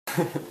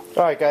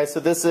Alright guys,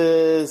 so this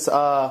is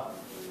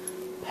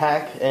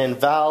PAC and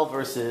Val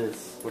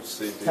versus which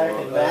sleeve do you TEC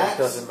want? and Max.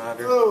 Doesn't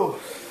matter. Oh.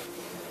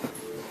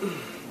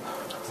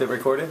 Is it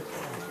recorded?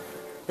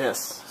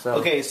 Yes. So.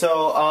 Okay,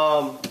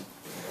 so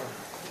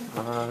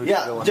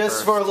yeah,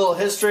 just for a little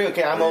history.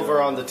 Okay, I'm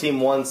over on the Team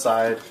 1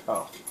 side.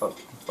 Oh.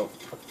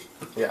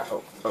 Yeah.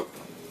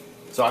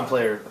 So I'm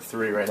player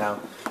 3 right now.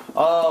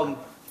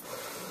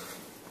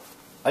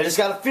 I just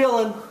got a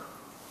feeling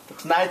that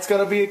tonight's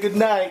gonna be a good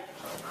night.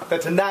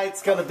 That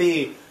tonight's gonna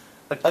be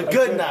a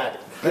good night.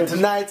 That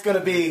tonight's gonna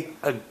be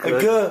a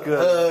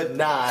good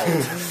night.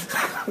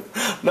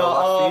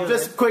 No,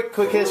 just quick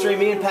history.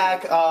 Me and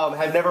PAC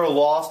have never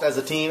lost as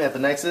a team at the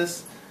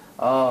Nexus.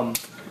 So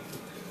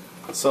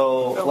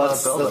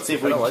let's see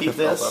if we can keep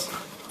this.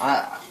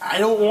 I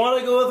don't want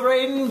to go with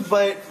Raiden,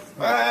 but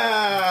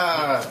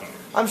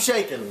I'm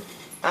shaking.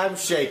 I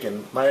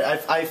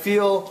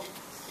feel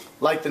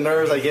like the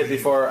nerves I get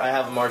before I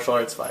have a martial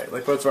arts fight.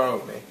 Like, what's wrong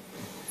with me?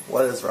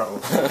 What is wrong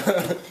with me?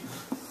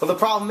 But the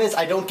problem is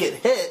I don't get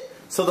hit,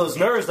 so those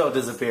nerves don't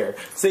disappear.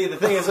 See, the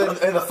thing is,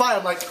 in the fight,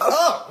 I'm like,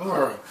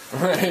 oh!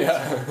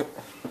 Yeah.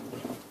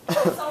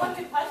 Someone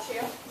could punch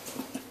you.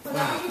 Would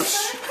that make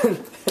you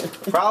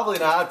better? Probably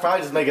not. I'd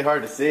probably just make it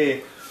hard to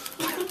see.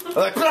 I'm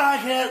like, but I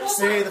can't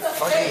see the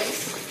fucking...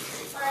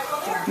 Alright,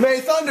 well, May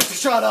Thunder,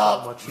 shut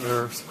up! So much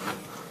nerves.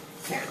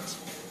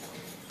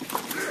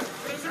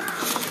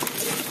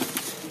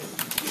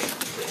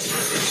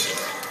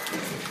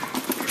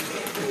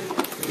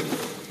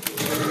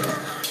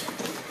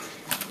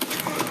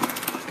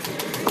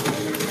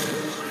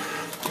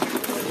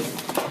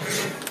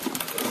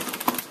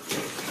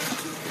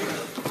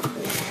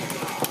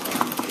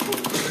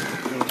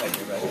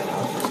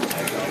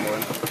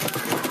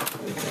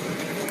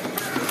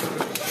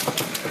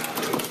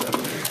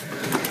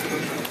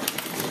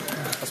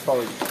 That's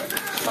probably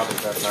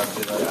best not to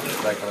do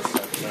that kind of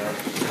stuff.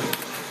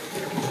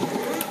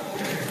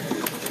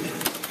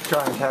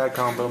 Try and tag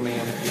combo me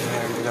and beat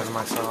him because of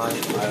my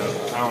size.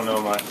 I don't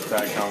know my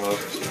tag combo.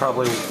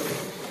 Probably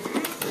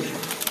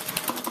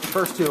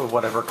first two of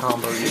whatever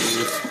combo you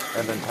use,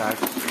 and then tag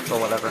or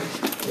whatever.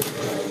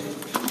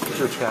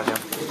 Church cat, yeah.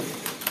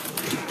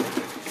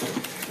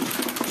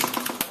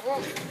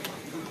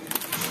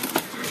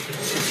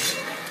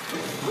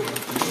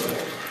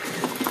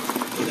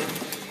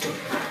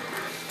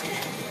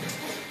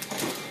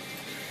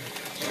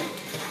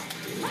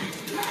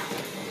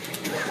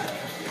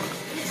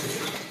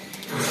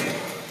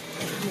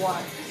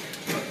 what?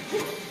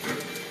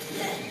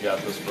 You got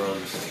this, bro.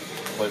 Just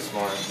play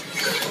smart.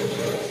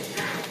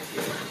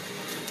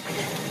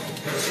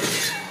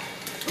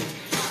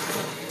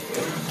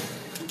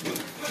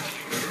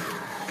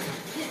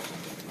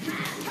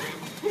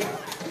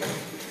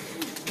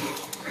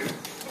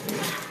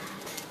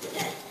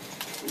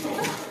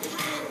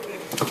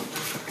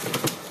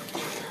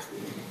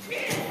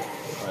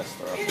 Nice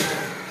throw.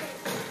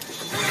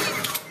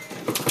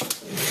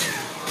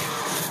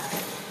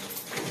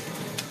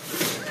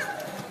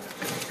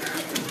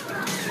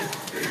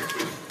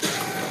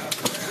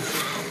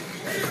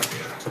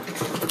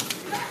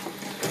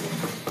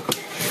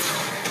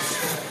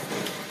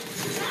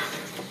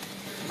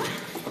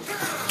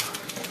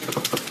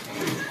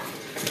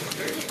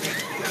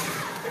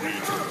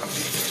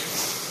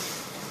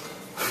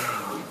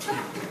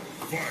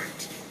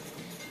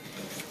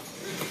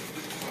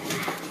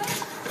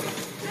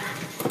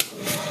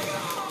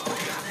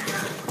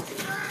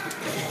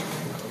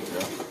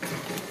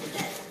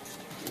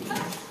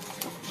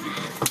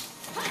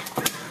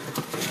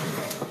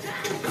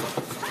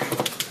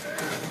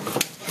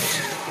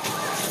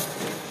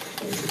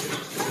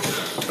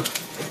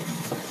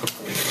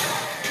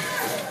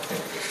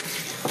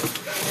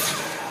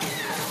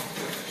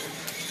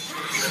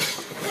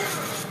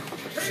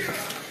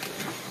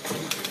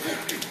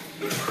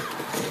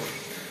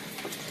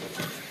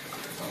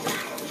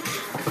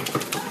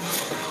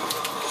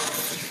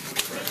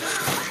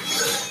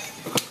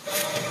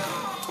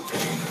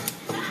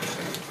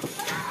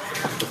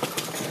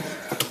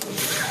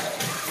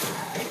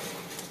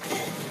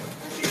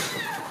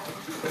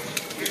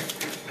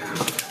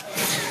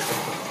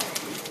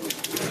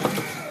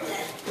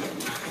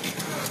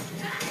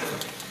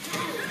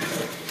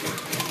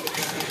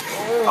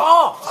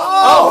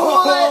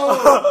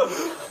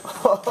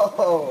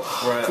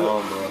 Right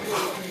on, bro.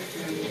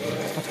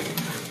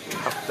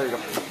 There you go.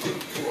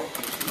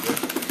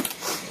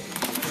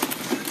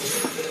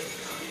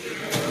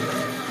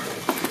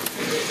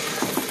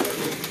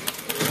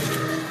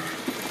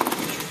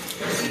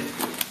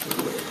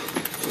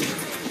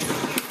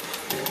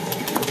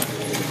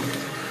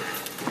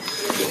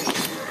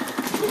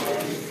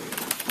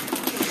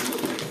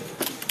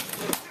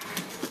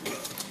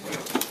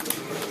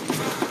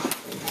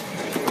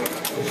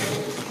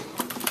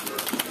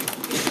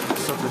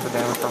 Still did the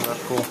damage from that,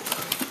 cool.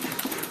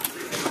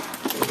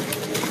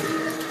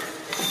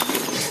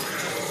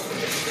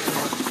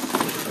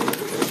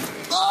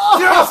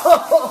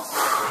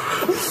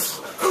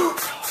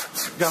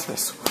 Got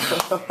this.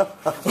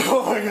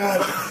 Oh my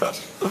god.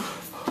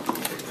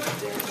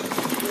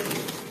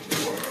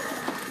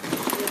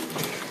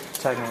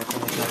 Just tag me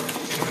anything.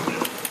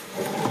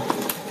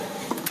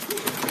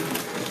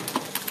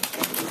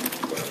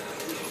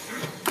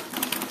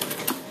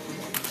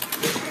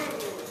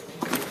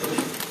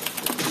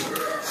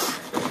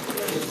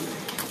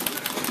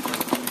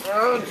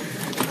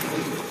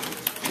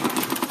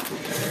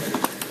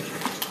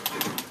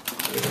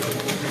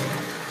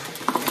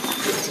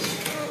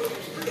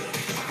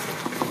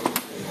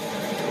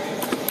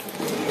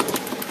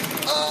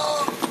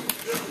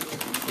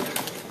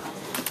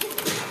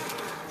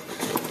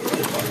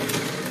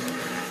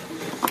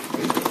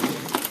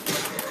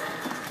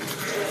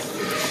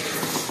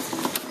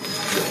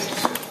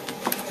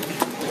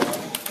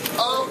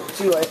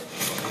 Too late.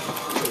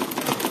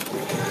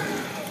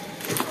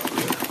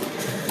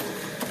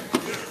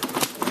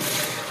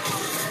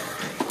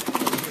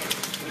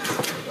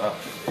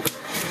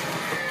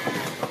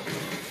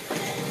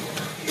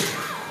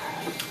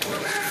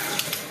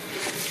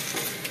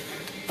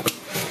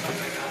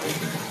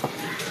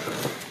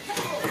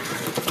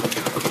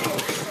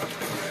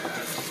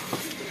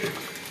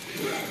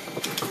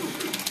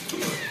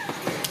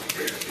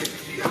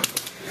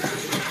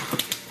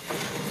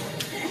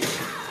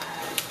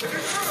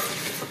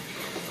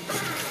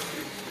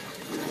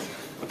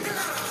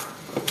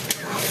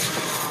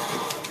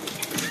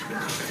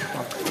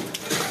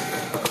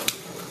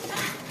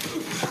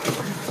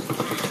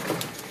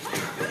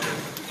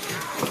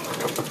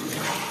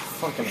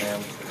 Fucking ham.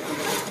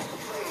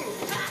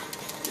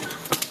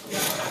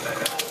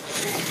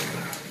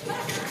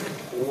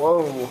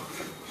 Whoa.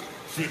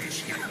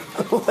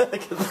 Look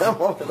at that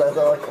moment. I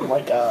thought, like, oh my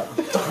god.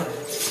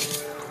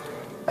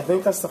 I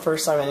think that's the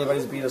first time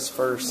anybody's beat us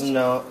first.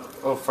 No.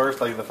 Oh,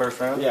 first, like the first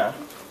round? Yeah.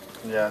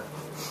 Yeah.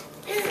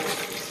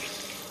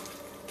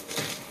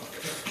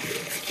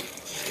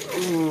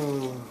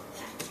 Ooh.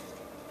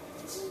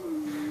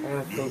 I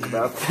gotta think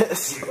about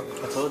this.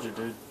 I told you,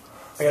 dude.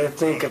 I gotta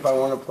think if I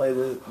want to play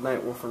the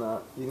Night Wolf or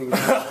not. You think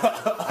it's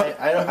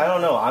I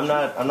don't know. I'm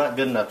not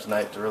good enough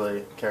tonight to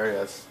really carry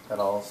us at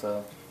all.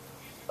 So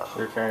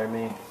you're carrying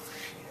me.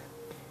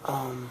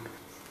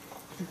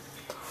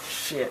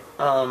 shit.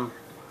 Gotta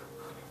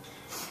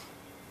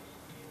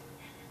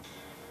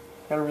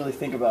really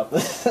think about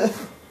this.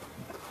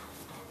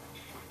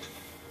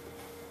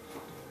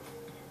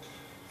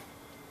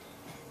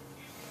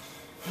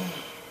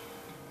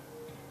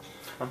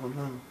 I don't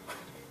know.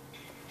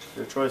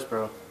 Your choice,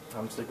 bro.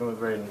 I'm sticking with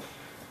Raiden.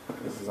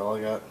 This is all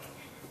I got.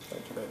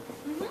 Thank you, babe.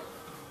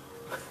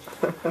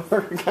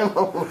 Come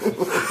on,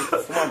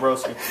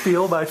 broski.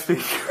 Feel my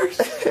fingers.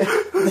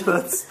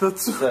 that's.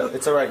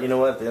 It's alright. You know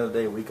what? At the end of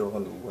the day, we go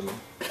under women.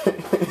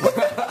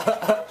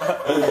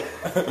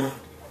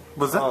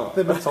 Was that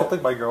them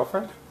insulting my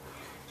girlfriend?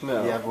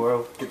 No. Yeah,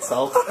 bro. Get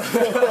salt.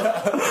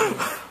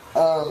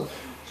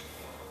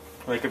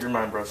 Make up your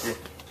mind, broski.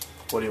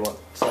 What do you want?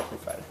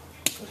 Sacrifice.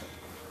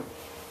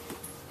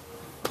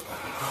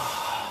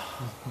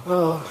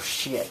 Oh,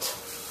 shit.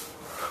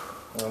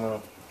 I don't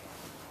know.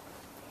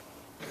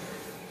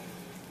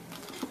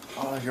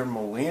 Oh, you're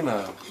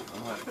Melina. Oh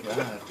my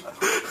god.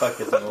 Fuck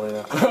it's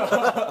Melina.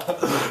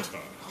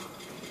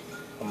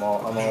 I'm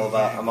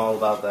all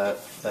about that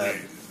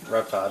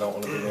reptile I don't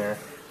want to be near.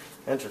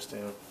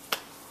 Interesting.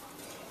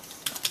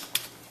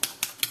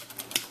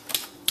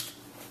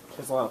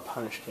 There's a lot of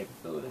punish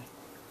capability.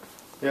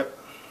 Yep.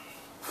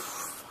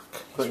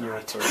 Putting you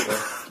in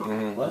first,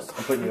 bro. What?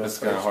 I'm putting you in It's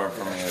first. kind of hard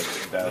for me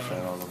to dash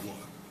in on them.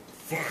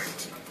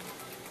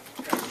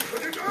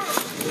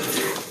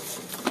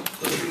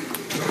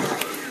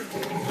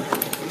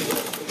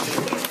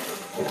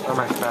 I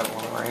might have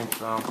one range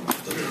though.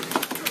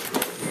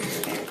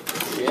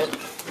 Shit.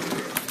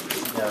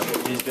 Yeah,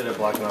 he's good at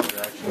blocking off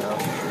your action now.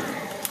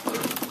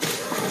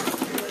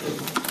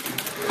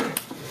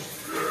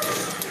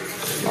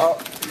 Oh.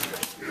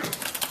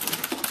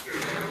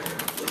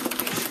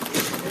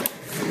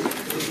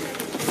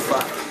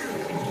 Fuck.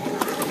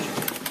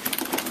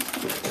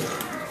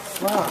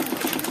 Fuck.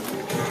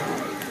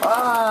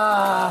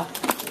 Ah!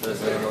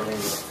 This is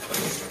annoying.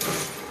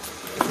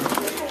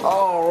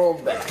 Oh, roll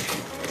back.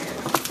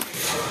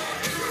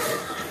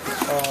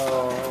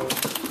 Oh,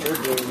 we're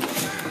doomed.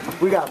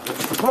 We got this.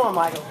 Come on,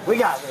 Michael. We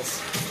got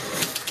this.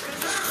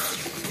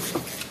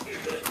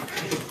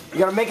 You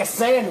gotta make a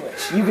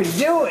sandwich. You can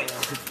do it.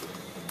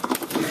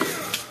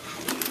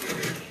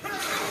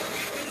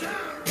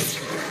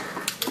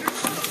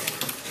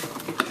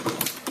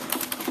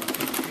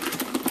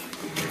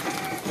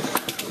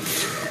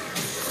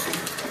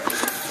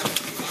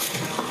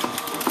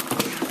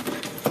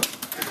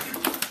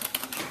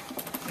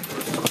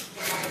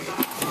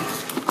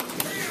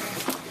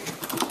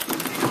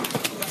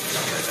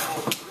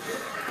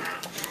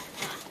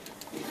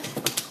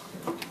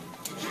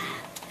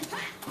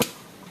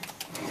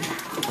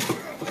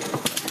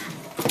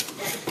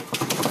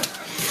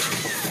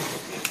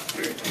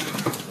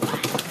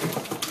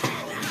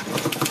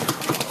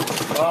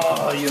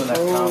 Oh, you and that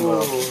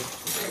combo.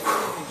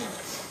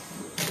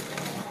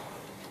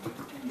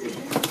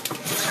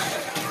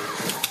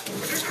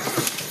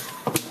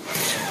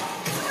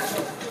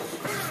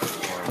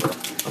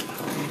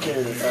 You carry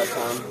one-handed at that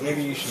time.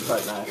 Maybe you should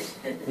fight knives.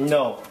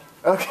 No.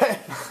 Okay.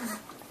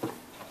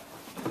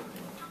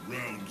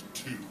 Round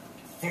 2.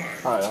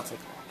 Fight. Alright, I'll take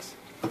the axe.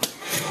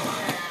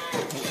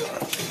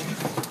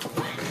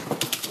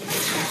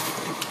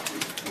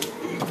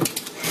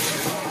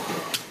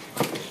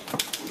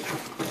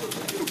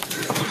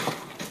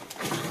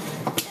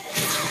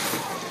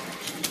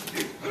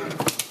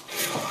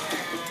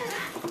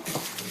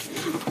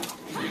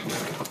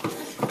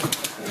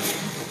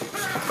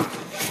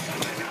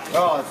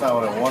 Oh, that's not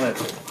what I wanted.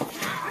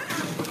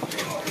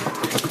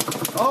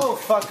 Oh,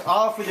 fuck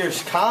off with your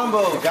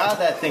combo. God,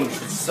 that thing's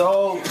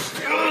so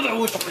good. I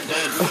wish I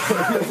did.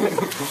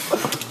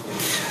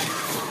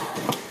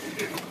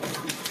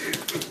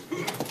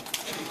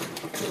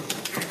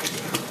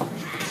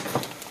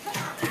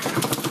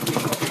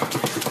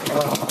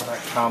 Oh,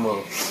 that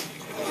combo.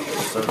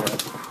 So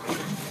good.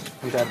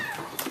 I'm dead.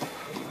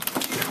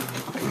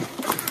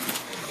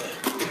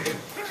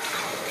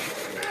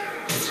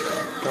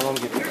 Don't let me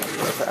get the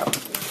crap.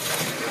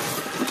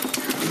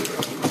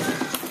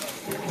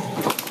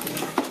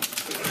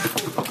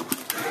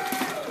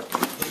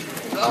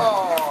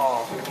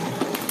 Oh!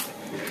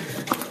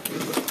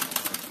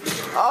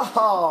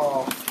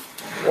 Oh!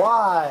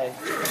 Why?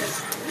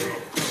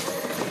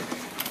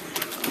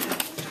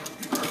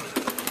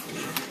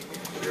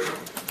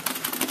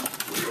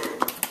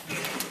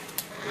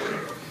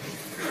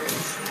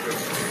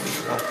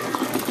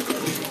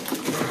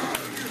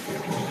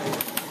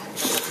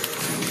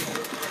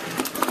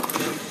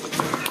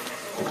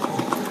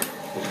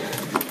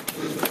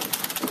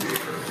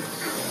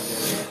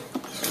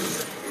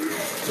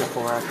 Get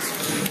 4x.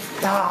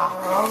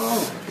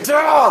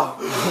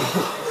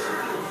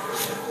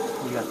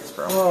 You got this,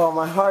 bro. Oh,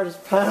 my heart is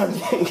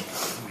pounding.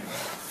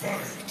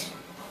 Fight.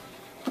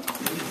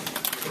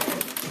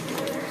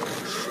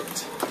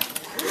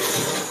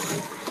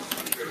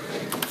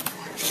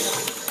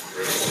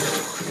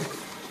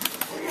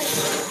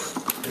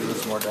 Do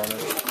this more damage.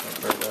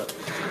 Like that.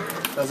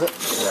 Does it?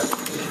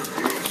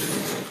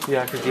 Yeah.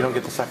 Yeah, because you don't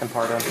get the second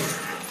part in.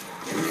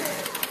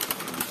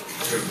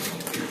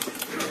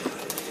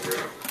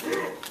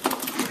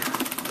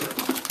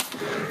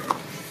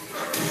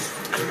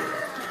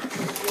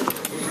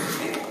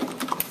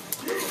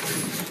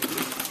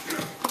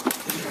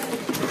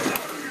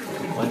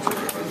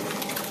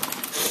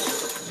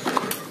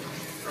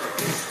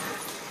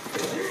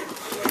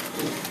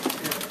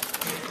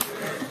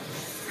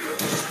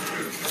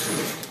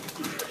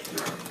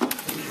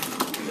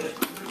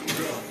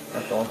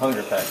 That's the one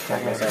hunger pack.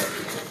 Check my sound.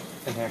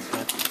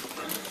 Enhancement.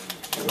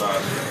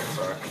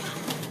 Sorry.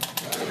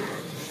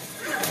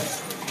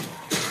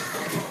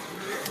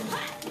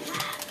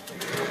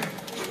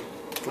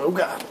 Oh,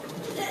 God.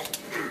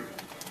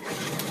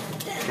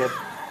 Good.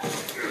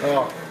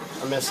 Oh,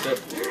 I missed it.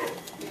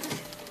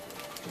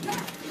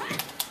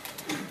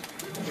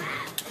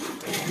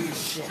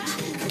 Shit.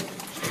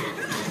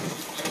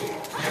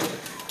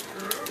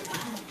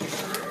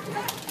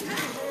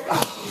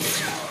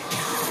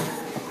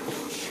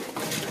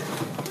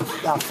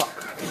 Ah, fuck.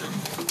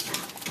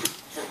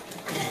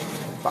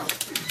 Fuck.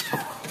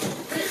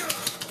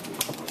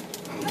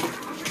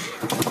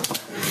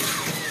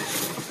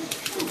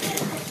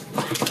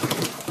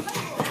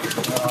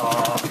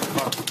 Oh,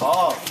 fuck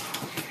off.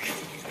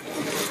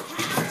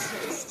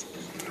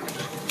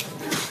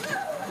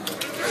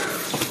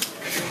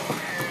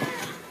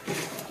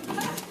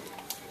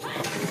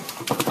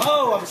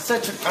 Oh, I'm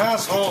such an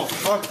asshole.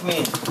 Fuck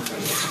me.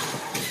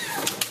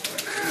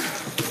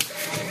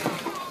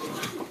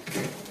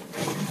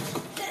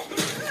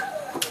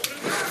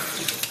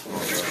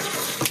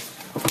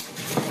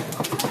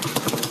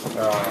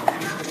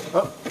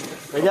 Oh,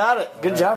 we got it. Good job.